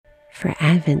For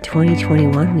Advent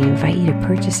 2021, we invite you to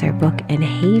purchase our book, And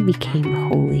Hay Became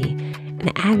Holy, an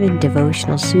Advent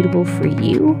devotional suitable for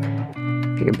you,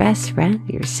 for your best friend,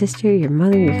 your sister, your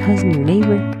mother, your cousin, your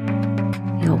neighbor.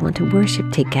 We all want to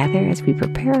worship together as we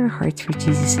prepare our hearts for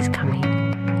Jesus' coming.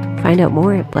 Find out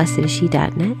more at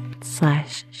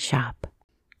blessedisshe.net/shop.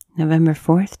 November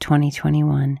 4th,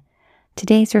 2021.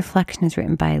 Today's reflection is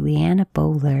written by Leanna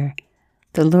Bowler.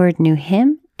 The Lord knew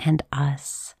him and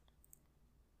us.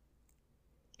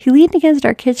 He leaned against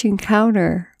our kitchen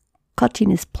counter,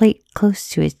 clutching his plate close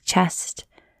to his chest,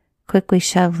 quickly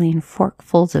shoveling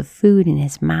forkfuls of food in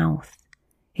his mouth.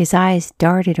 His eyes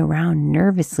darted around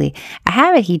nervously, a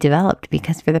habit he developed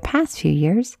because for the past few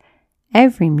years,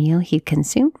 every meal he'd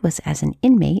consumed was as an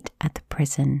inmate at the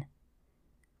prison.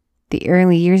 The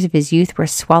early years of his youth were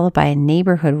swallowed by a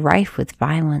neighborhood rife with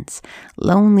violence.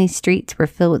 Lonely streets were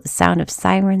filled with the sound of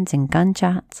sirens and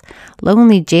gunshots.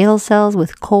 Lonely jail cells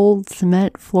with cold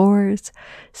cement floors.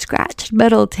 Scratched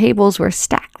metal tables were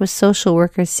stacked with social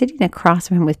workers sitting across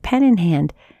from him with pen in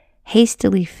hand,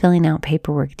 hastily filling out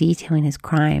paperwork detailing his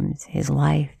crimes, his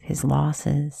life, his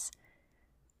losses.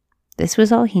 This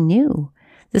was all he knew.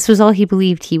 This was all he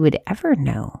believed he would ever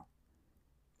know.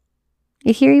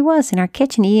 Yet here he was in our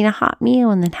kitchen eating a hot meal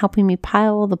and then helping me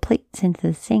pile all the plates into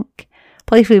the sink,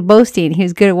 playfully boasting he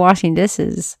was good at washing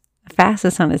dishes, the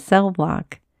fastest on his cell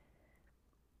block.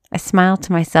 I smiled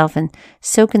to myself and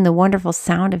soaked in the wonderful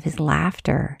sound of his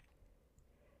laughter.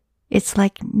 It's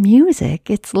like music.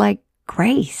 It's like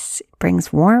grace. It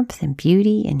brings warmth and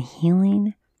beauty and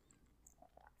healing.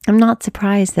 I'm not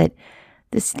surprised that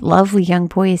this lovely young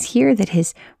boy is here, that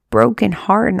his broken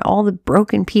heart and all the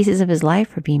broken pieces of his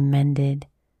life are being mended.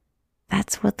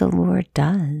 That's what the Lord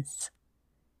does.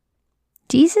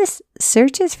 Jesus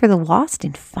searches for the lost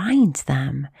and finds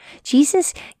them.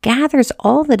 Jesus gathers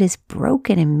all that is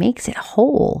broken and makes it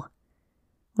whole.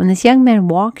 When this young man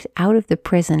walked out of the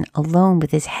prison alone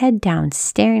with his head down,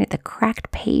 staring at the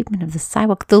cracked pavement of the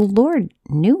sidewalk, the Lord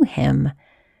knew him.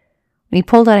 When he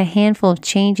pulled out a handful of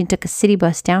change and took a city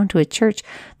bus down to a church,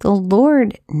 the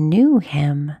Lord knew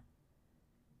him.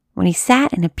 When he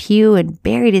sat in a pew and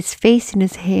buried his face in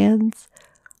his hands,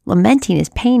 lamenting his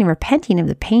pain and repenting of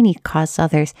the pain he caused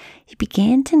others, he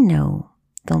began to know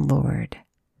the Lord.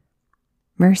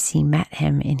 Mercy met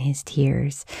him in his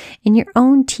tears. In your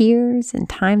own tears and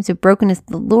times of brokenness,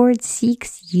 the Lord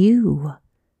seeks you.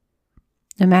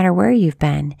 No matter where you've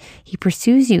been, he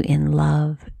pursues you in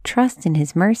love. Trust in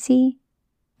his mercy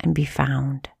and be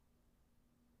found.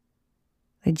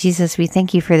 Lord Jesus, we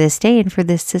thank you for this day and for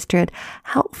this sisterhood.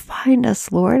 Help find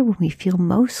us, Lord, when we feel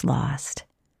most lost.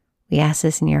 We ask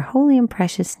this in your holy and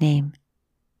precious name.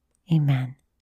 Amen.